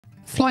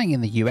Flying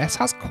in the US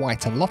has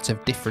quite a lot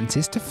of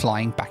differences to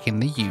flying back in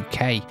the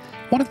UK.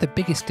 One of the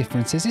biggest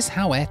differences is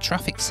how air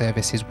traffic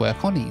services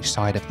work on each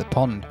side of the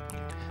pond.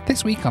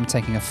 This week I'm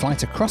taking a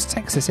flight across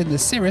Texas in the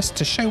Cirrus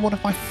to show one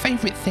of my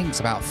favourite things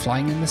about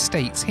flying in the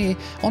States here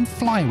on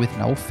Fly with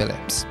Noel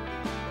Phillips.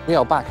 We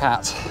are back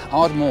at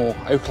Ardmore,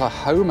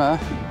 Oklahoma,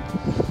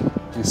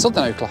 in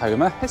southern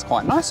Oklahoma. It's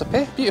quite nice up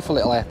here, beautiful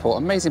little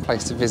airport, amazing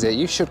place to visit.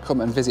 You should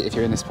come and visit if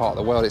you're in this part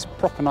of the world. It's a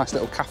proper nice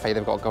little cafe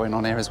they've got going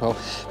on here as well.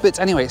 But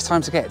anyway, it's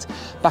time to get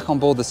back on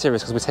board the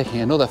Cirrus because we're taking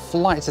another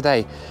flight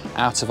today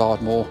out of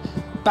Ardmore,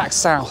 back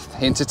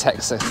south into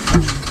Texas.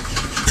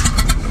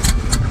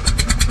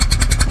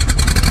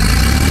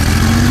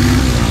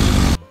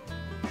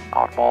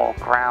 Ardmore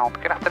ground,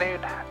 good afternoon.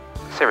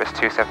 Cirrus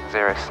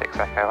 2706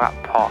 Echo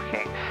at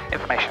parking.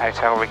 Information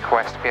hotel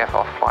request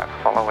VFR flight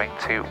following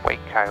to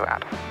Waco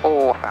at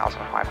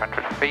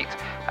 4,500 feet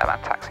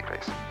and taxi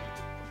please.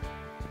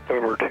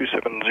 November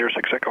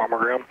 2706 Echo Ardmore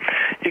ground.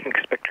 You can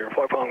expect your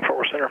flight following Fort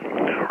Worth Center.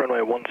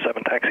 Runway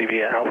 17 taxi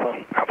via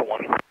Alpha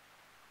 1.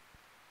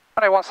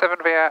 Runway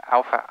 17 via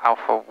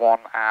Alpha 1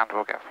 and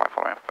we'll get flight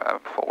following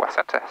Fort Worth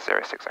Center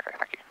 06 Echo,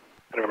 thank you.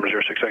 November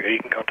 06 Echo, you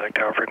can contact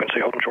tower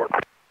frequency, hold them short.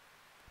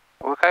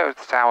 We'll go to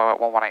the tower at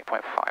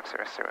 118.5,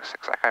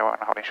 006 Echo, and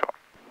holding short.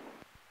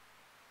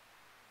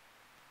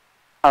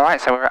 Alright,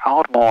 so we're at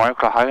Ardmore,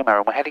 Oklahoma,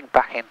 and we're heading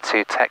back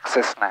into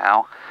Texas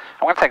now.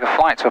 I'm going to take a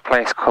flight to a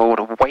place called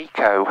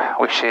Waco,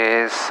 which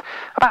is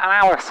about an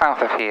hour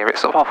south of here.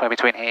 It's sort of halfway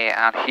between here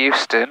and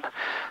Houston.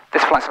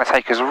 This flight's going to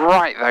take us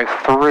right, though,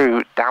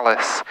 through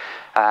Dallas,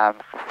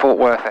 Fort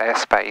Worth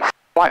airspace.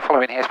 The flight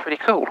following here is pretty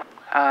cool.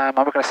 And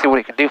we're going to see what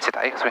it can do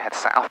today as we head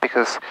south,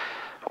 because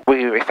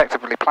we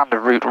effectively planned a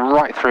route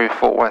right through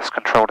Fort Worth's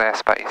controlled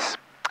airspace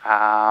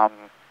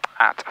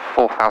at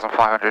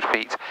 4,500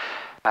 feet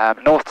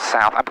north to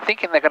south. I'm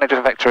thinking they're going to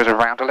just vector us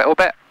around a little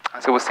bit,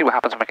 so we'll see what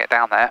happens when we get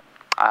down there.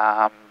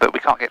 But we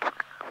can't get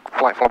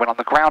flight following on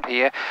the ground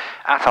here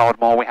at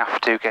Ardmore. We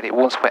have to get it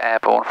once we're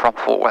airborne from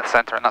Fort Worth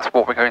Center, and that's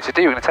what we're going to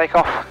do. We're going to take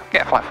off,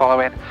 get flight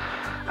following,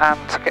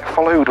 and get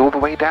followed all the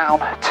way down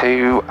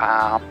to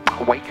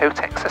Waco,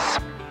 Texas.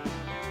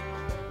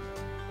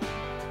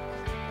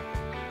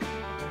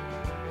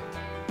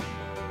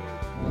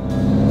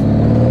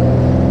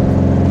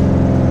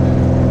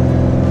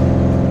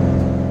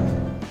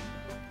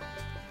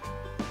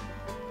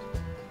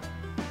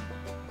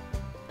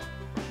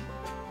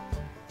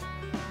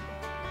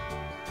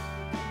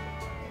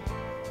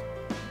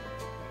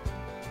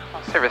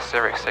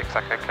 Cirrus 06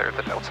 Echo, clear of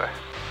the Delta.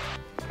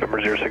 Number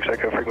 06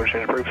 Echo, frequency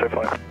change approved, safe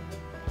flight.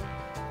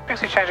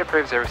 Frequency change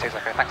approved, 06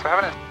 Echo, thanks for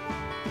having us.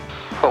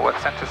 Fort Worth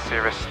Center,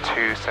 Cirrus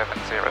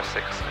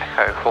 2706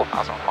 Echo,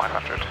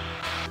 4,500.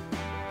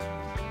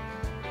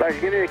 Roger,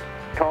 give me a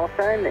call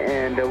sign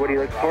and what are you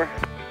looking for?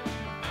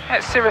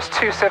 It's Cirrus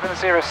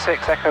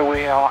 2706 Echo,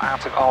 we are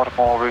out of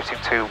Ardmore, routing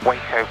to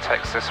Waco,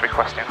 Texas,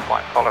 requesting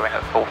flight following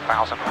at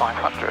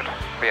 4,500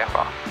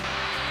 VFR.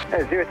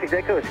 06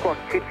 Echo, it's squawk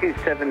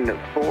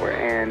 2274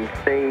 and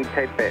say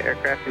type of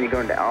aircraft and you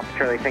going to Alpha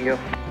Charlie Tango?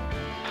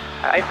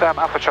 AFM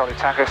Alpha Charlie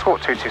Tango, squawk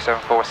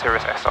 2274,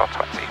 Cirrus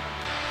SR20.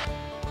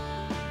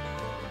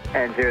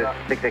 And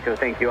 06 Echo,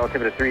 thank you,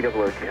 altimeter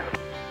 3002.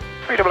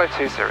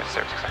 3002, Cirrus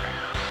 06 Echo.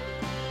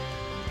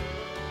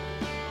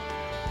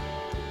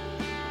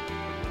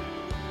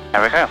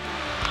 There we go.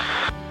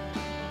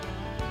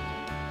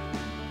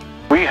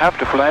 We have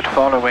the flight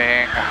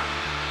following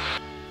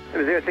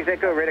 06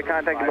 Echo, radar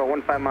contact about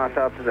 15 miles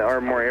south of the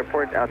Ardmore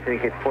Airport,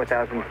 altitude indicates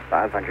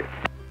 4,500.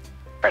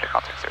 Radar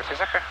contact 06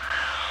 Echo.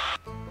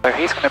 So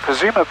he's going to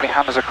presumably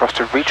hand us across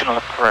to regional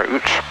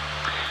approach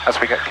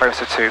as we get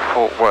closer to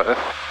Fort Worth,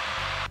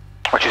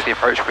 which is the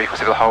approach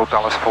frequency of the whole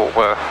Dallas-Fort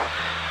Worth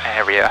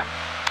area.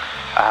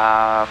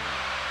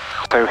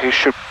 So he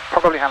should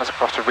probably hand us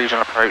across to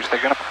regional approach.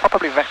 They're going to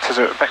probably vector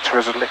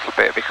us a little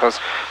bit because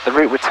the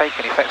route we're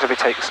taking effectively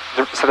takes,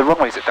 so the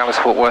runways at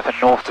Dallas-Fort Worth are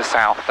north to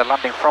south. They're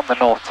landing from the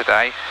north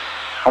today,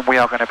 and we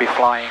are going to be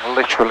flying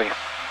literally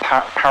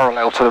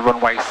parallel to the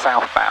runway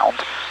southbound,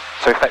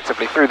 so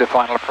effectively through the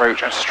final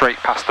approach and straight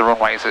past the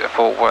runways at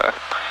Fort Worth.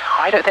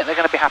 I don't think they're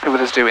going to be happy with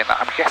us doing that.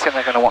 I'm guessing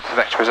they're going to want to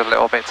vector us a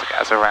little bit to get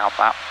us around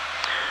that.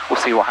 We'll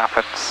see what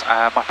happens.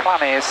 My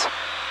plan is,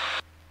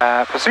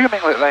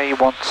 presuming that they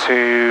want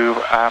to,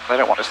 they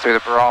don't want us through the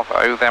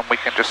Bravo, then we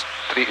can just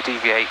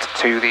deviate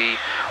to the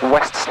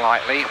west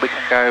slightly. We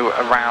can go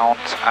around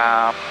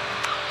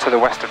to the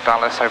west of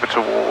Dallas over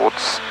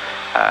towards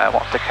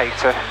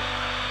Decatur.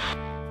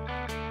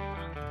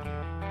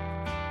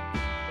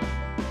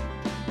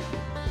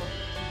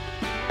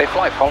 The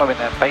flight following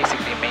them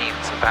basically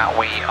means that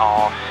we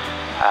are,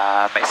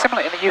 it's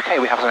similar in the UK.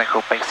 We have something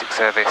called basic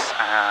service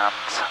and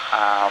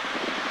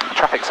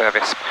traffic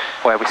service,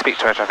 where we speak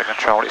to air traffic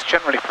control. It's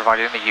generally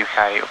provided in the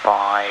UK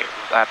by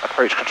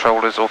approach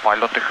controllers or by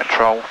London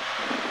Control.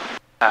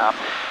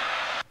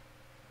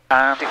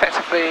 And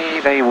effectively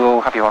they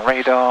will have you on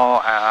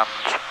radar, and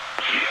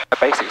a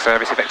basic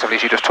service effectively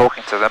is you just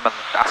talking to them and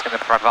asking them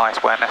for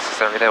advice where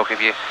necessary. They'll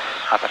give you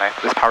I don't know,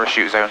 there's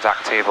parachute zones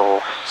active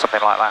or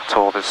something like that,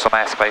 or there's some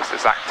airspace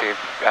that's active,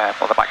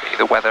 or they might get you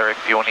the weather if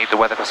you'll need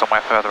the weather for somewhere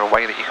further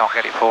away that you can't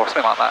get it for,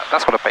 something like that.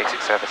 That's what a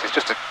basic service is,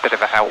 just a bit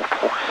of a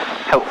helpful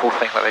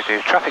thing that they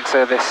do. Traffic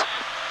service,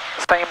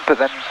 same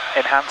but then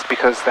enhanced,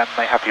 because then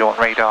they have you on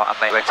radar and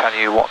they tell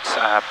you what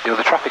the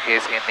other traffic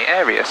is in the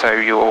area, so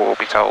you'll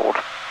be told,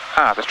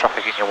 there's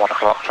traffic in your 1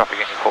 o'clock, traffic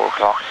in your 4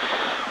 o'clock,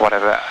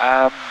 whatever.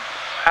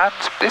 And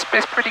it's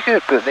pretty good,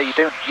 but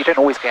you don't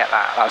always get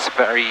that. That's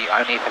only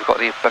if they've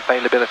got the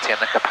availability and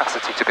the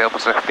capacity to be able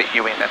to fit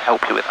you in and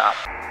help you with that.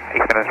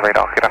 East Midlands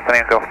radar, good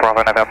afternoon, Golf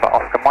Bravo November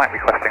Oscar Mike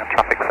requesting a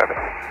traffic service.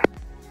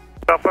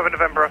 Golf Bravo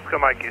November Oscar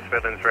Mike, East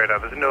Midlands radar.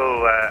 There's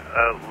no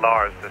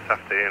LARS this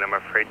afternoon, I'm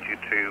afraid, due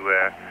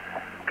to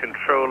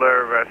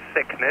controller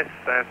sickness,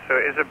 so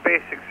it is a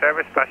basic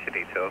service. Pass your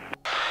details.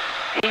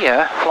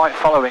 Here, flight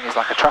following is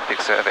like a traffic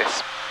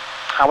service.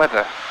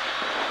 However,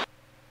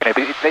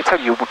 they tell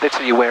you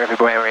where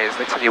everywhere is.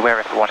 They tell you where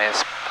everyone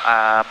is.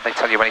 They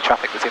tell you any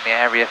traffic that's in the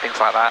area, things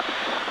like that.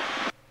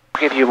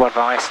 Give you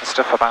advice and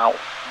stuff about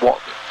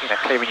what,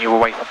 clearing you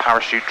away from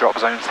parachute drop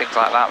zones, things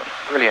like that.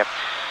 Brilliant.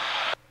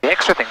 The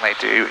extra thing they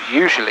do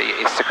usually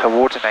is to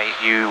coordinate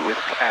you with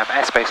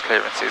airspace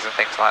clearances and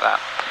things like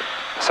that.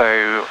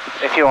 So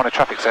if you're on a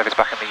traffic service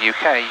back in the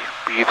UK,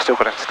 you've still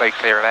got to stay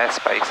clear of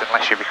airspace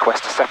unless you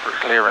request a separate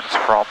clearance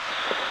from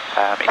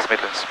East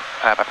Midlands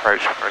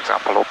approach, for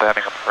example, or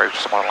Birmingham approach, or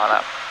something like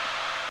that.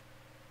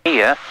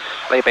 Here,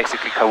 they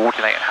basically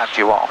coordinate and hand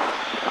you off,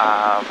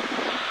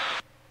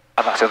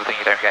 and that's the other thing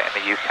you don't get in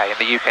the UK. In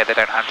the UK, they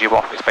don't hand you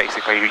off. It's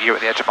basically, you're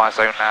at the edge of my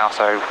zone now,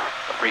 so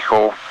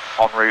recall,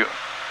 en route,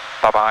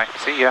 bye-bye,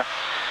 see ya.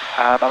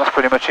 And that's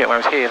pretty much it,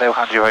 whereas here, they'll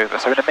hand you over.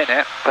 So in a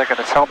minute, they're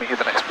going to tell me who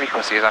the next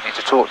frequency is I need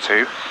to talk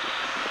to,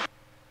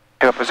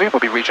 who I presume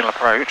will be regional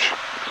approach.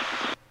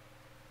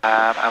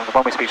 And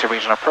when we speak to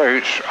regional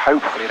approach,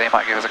 hopefully they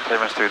might give us a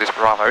clearance through this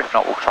Bravo. If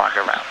not, we'll try and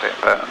go around it.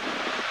 But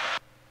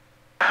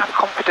I have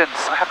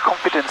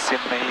confidence in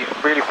the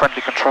really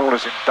friendly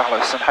controllers in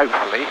Dallas, and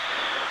hopefully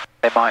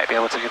they might be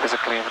able to give us a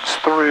clearance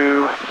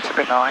through. It'd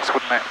be nice,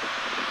 wouldn't it?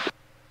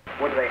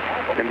 What do they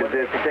have? Number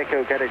 06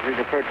 Echo, got a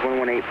regional approach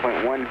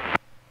 118.1.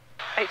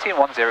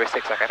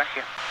 18106, okay, thank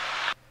you.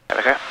 There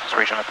we go, that's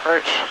regional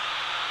approach.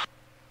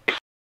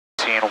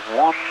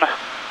 181.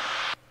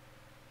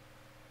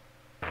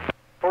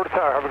 Over to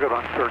tower, have a good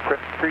one.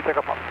 Free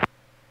takeoff on.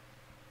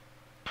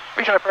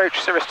 Regional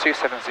approach, Cirrus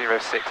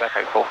 2706,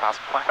 Echo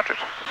 4500.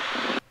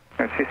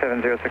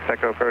 2706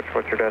 Echo approach,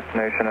 what's your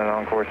destination and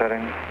on-course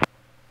heading?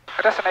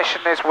 The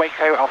destination is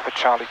Waco, Alpha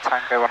Charlie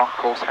Tango, and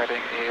on-course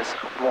heading is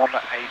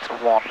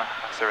 181,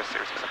 Cirrus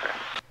 06 Echo.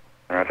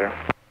 Roger.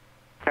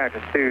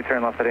 Cactus 2,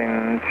 turn left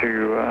heading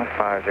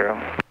 250.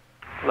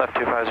 Left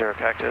 250,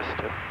 Cactus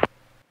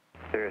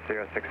 2.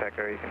 006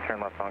 Echo, you can turn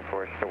left on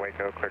course to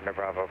Waco, cleared to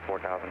Bravo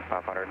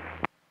 4500.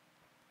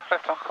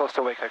 Left on course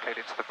to Waco, cleared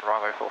into the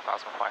Bravo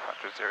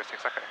 4500,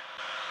 06 Echo.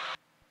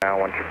 Now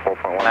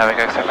 124.1. There we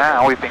go, so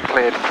now we've been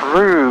cleared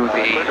through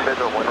the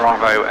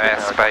Bravo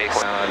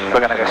airspace. We're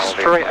going to go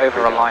straight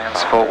over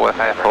Alliance Fort Worth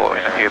Airport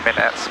in a few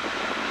minutes.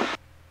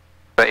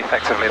 But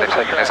effectively they've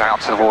taken us out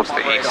towards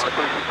the east,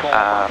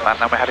 and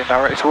then we're heading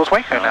directly towards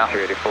Waco now.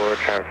 384,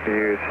 traffic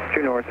views,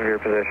 due north of your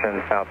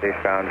position,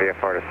 southeastbound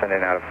VFR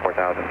descending out of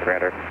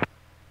 4,300.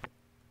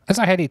 As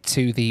I headed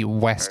to the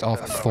west of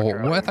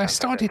Fort Worth, I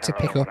started to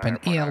pick up an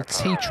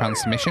ELT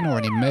transmission, or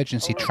an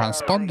emergency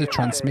transponder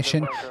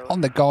transmission,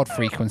 on the guard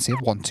frequency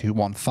of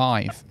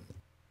 1215.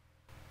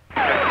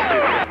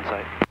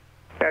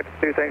 Cactus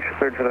 2, thanks, you're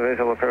cleared for the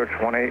visual approach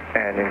 18,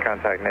 and you can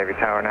contact Navy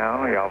Tower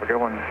now. Y'all have a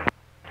good one.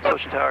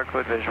 Ocean Tower,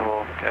 code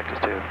visual, Cactus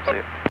 2, see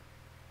you.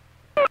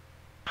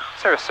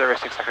 Cirrus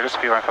 06 Echo, just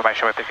for your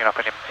information, we're picking up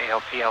an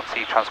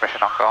ELT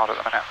transmission on guard at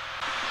the minute.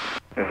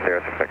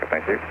 06 Echo,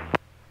 thank you.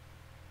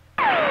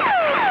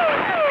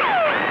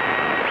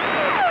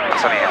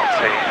 That's an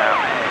ELT.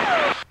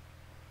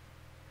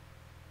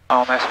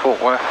 Oh, there's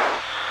Fort Worth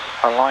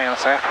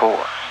Alliance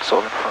Airport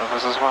sort of in front of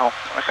us as well.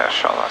 Look at a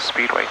shot of that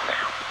speedway thing.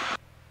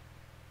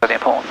 But the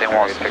important thing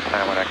was, there we go,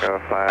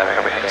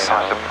 we're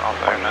inside the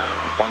Bravo now.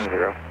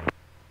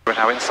 We're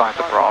now inside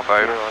the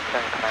Bravo.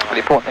 But the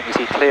important thing is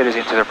he cleared us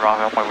into the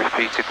Bravo and we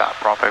repeated that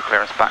Bravo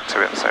clearance back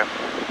to him, so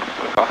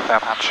we've got a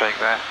firm handshake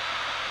there.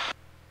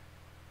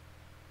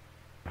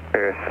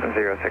 Cirrus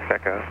 06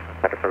 Echo,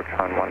 that approach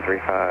on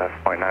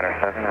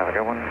 135.907, have a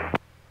good one.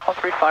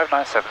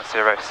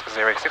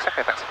 1359706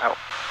 Echo, thanks for help.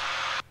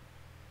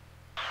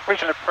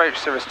 Regional approach,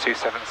 Cirrus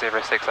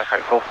 2706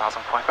 Echo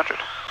 4500.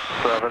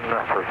 7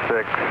 for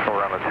 6,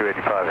 we're on the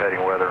 285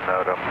 heading weather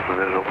node up to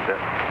visual.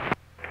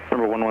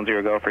 Number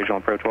 110 Golf, regional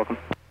approach, welcome.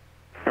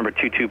 Number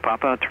 22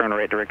 Papa, turn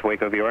right direct to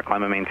Waco VR,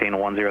 climb and maintain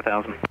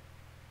 10,000.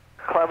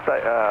 Climb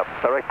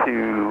direct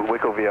to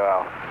Waco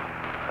VR,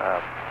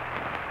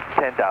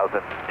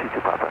 10,000,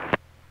 22 Papa.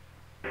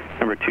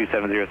 Number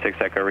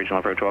 2706 Echo, regional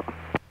approach, welcome.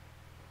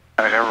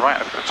 There we go, right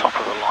over the top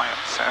of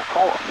Alliance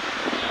Airport.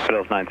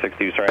 Fiddles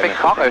 962, sorry. Big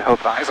cargo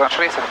hub that is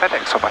actually. It's a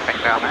FedEx hub, I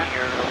think, down there.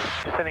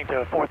 Descending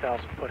to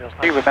 4,000 foothills.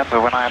 Do you remember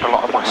when I had a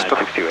lot of my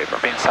stuff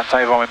being sent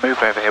over when we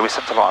moved over here? We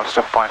sent a lot of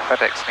stuff by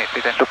FedEx and it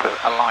did end up at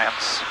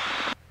Alliance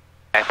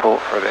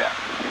Airport for a bit.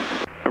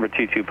 Number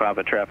 22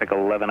 Papa, traffic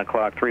 11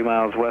 o'clock, 3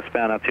 miles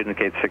westbound, altitude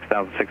indicates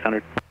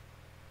 6,600.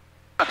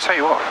 I'll tell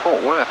you what,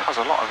 Fort Worth has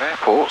a lot of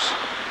airports.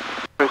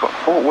 We've got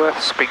Fort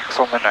Worth Spinks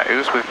on the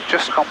nose. We've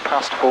just gone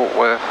past Fort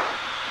Worth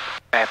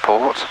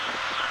Airport.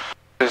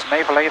 There's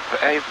Naval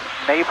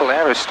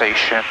Aero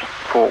Station,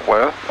 Fort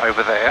Worth,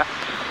 over there.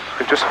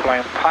 We've just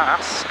flown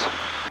past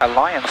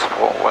Alliance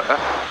Fort Worth.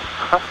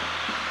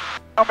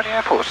 How many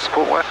airports does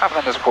Fort Worth have? And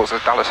then there's, of course,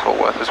 there's Dallas Fort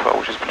Worth as well,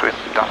 which is between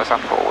Dallas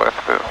and Fort Worth.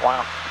 But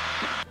wow.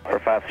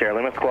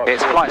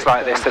 It's flights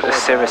like this that the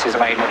Cirrus is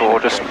made for,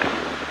 just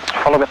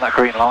following that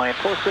green line.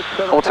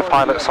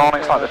 Autopilot's on,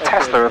 it's like the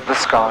Tesla of the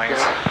skies.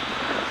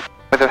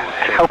 With the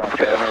help of a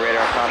bit of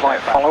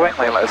flight following,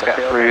 they let us get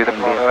through the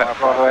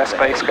Bravo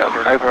airspace, go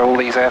over all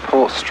these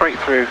airports, straight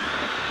through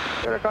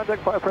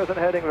Contact 5 present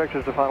heading,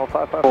 vectors to final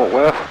 55. Fort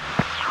Worth.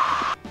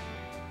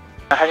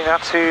 Heading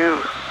down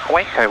to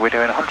Waco, we're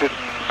doing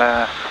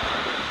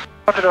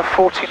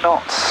 140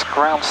 knots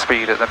ground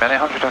speed at the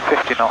minute,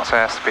 150 knots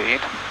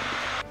airspeed.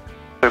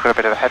 We've got a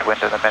bit of a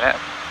headwind at the minute.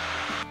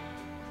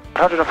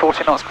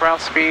 140 knots ground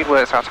speed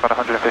works out to about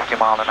 150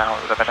 mile an hour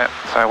at the minute.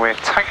 So we're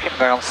tanking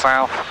down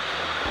south,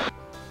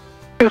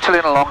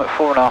 tootling along at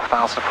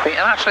 4,500 feet,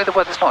 and actually the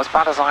weather's not as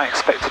bad as I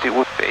expected it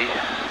would be.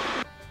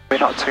 We're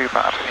not too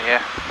bad here.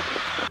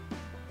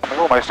 We're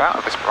almost out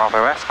of this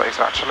Bravo airspace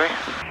actually.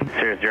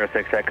 Sirius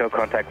 06 Echo,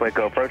 contact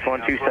Waco approach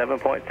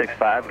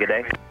 127.65, good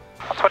day.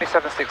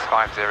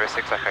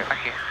 127.650, Echo,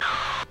 thank you.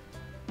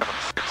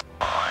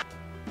 765.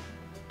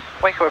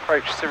 Waco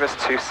approach Cirrus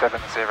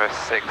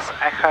 2706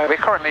 Echo. We're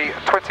currently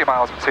 20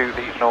 miles to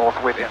the north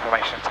with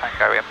information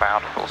Tango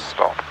inbound, full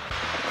stop.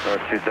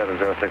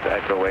 2706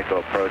 Echo, Waco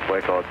approach,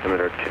 Waco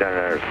altimeter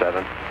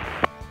 2997.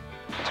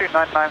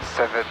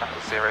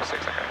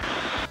 299706 Echo.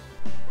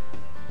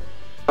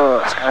 Oh,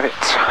 it's getting a bit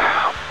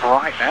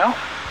bright now.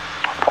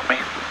 Pop me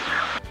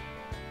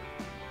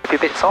a few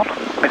bits on,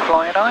 my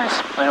flying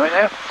eyes. There we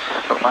go.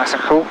 Look nice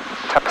and cool.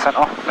 10%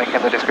 off, link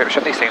in the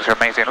description. These things are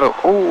amazing.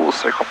 Look, oh,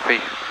 so comfy.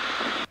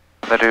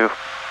 They do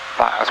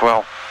that as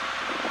well.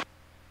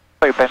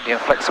 So bendy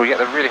and flexible, yet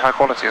they're really high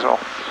quality as well.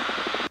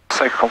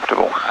 So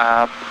comfortable.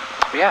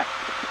 But yeah,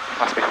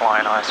 must be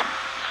flying eyes.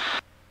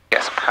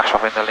 Get some cash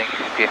off in the link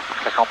if you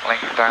click on the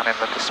link down in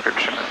the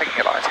description. I think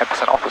you get like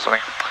 10% off or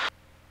something.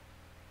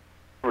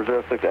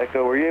 06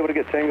 Echo, were you able to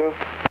get Tango?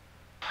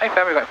 Hey,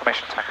 fair, we've got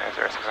information Tango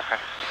 06 Echo.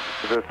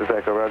 06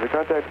 Echo, roger.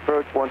 Contact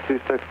approach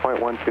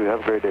 126.12. Have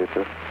a great day,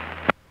 sir.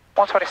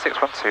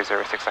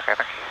 126.1206 Echo, thank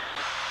you.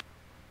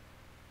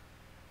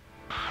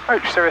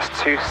 Approach Cirrus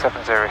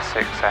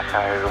 2706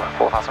 Echo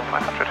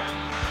 4500.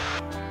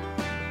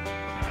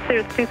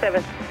 Cirrus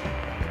 27,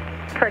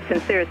 correction,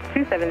 Cirrus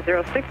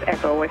 2706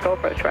 Echo, Waco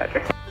approach,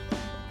 roger.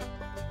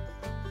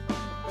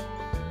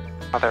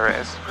 Oh, there it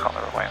is. Got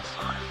the wrong way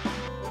inside.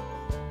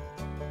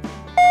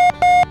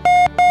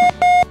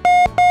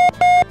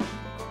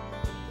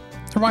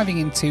 Arriving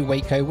into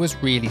Waco was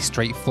really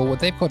straightforward.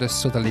 They've got a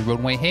southerly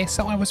runway here,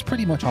 so I was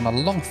pretty much on a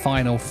long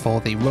final for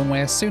the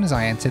runway as soon as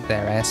I entered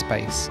their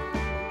airspace.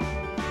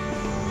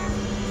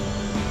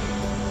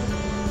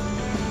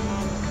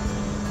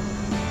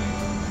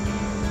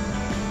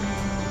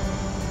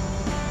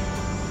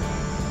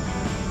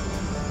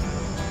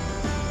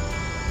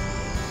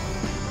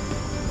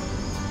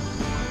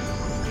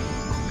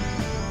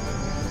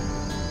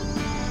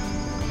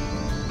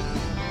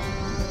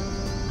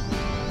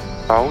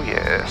 Oh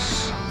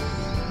yes.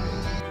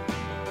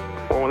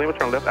 41 Lima,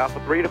 turn left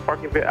Alpha 3 to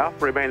parking via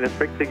Alpha, remain in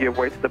strict to give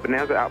way to the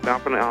Bonanza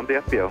outbound from the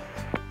FBO.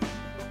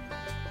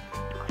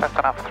 Left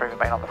on Alpha 3,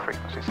 remain on the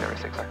frequency, Series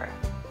 6, okay.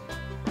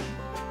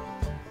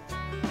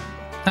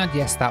 And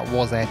yes, that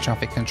was air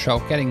traffic control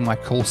getting my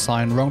call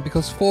sign wrong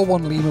because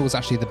 41 Lima was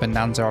actually the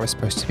Bonanza I was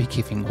supposed to be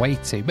giving way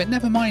to. But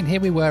never mind,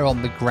 here we were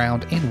on the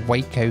ground in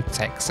Waco,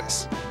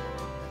 Texas.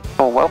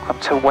 Well, welcome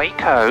to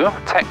Waco,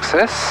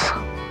 Texas.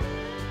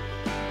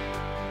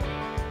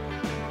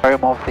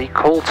 Home of the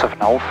cult of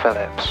Noel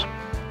Phillips.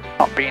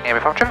 Not been here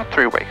before. I've driven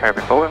through Waco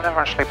before. We've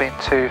never actually been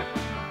to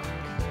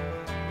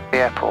the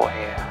airport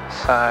here,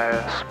 so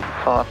it's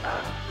fun.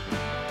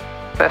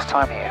 First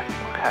time here.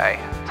 Okay,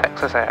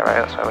 Texas Aero,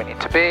 that's where we need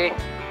to be.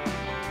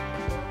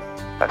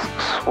 Let's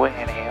swing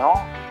in here.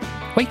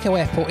 Waco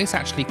Airport is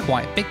actually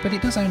quite big, but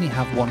it does only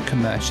have one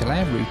commercial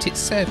air route. It's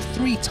served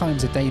 3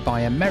 times a day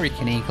by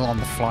American Eagle on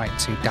the flight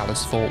to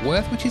Dallas-Fort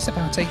Worth, which is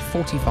about a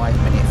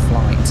 45-minute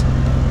flight.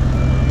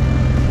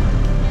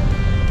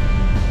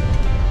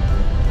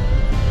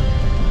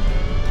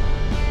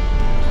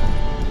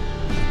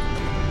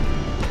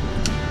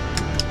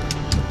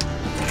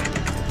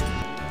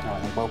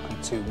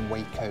 Welcome to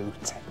Waco,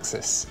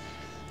 Texas.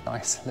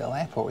 Nice little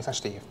airport. It's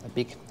actually a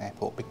big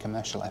airport, big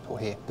commercial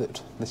airport here,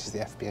 but this is the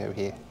FBO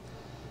here.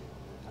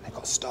 they've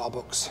got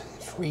Starbucks,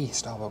 free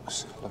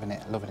Starbucks. Loving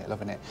it, loving it,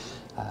 loving it.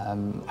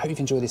 Hope you've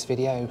enjoyed this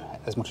video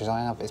as much as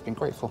I have. It's been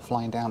grateful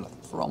flying down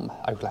from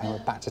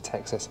Oklahoma back to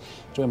Texas.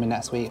 Join me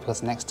next week,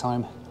 plus next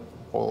time,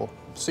 or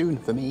soon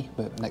for me,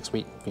 but next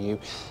week for you.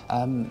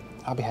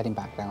 I'll be heading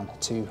back down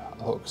to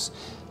Hooks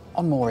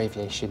on more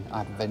aviation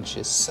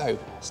adventures, so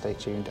stay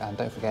tuned and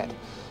don't forget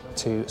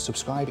to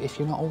subscribe if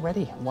you're not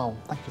already. Well,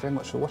 thank you very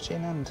much for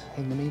watching, and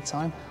in the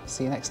meantime,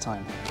 see you next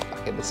time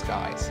back in the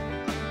skies.